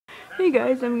Hey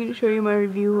guys, I'm going to show you my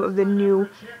review of the new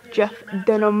Jeff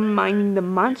Dunham Minding the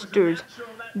Monsters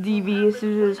DVD. This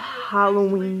is his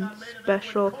Halloween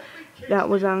special that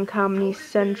was on Comedy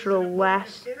Central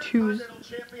last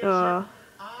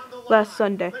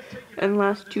Sunday, and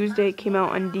last Tuesday it came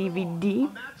out on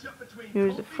DVD.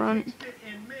 Here's the front.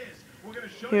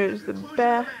 Here's the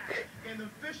back.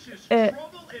 It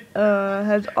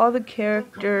has all the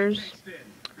characters: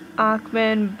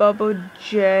 Achman, Bubba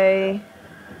J,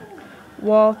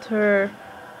 Walter,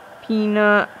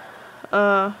 Peanut,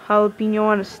 Jalapeno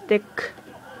on a stick,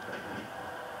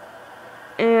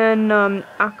 and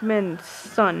Achman's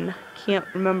son. Can't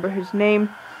remember his name,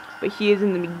 but he is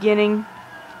in the beginning.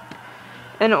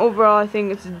 And overall, I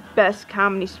think it's the best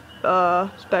comedy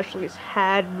special he's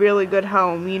had. Really good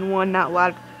Halloween one. Not a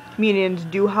lot of comedians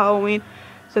do Halloween,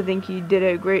 so I think he did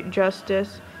it great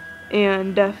justice.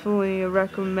 And definitely a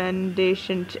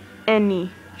recommendation to any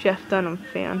Jeff Dunham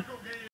fan.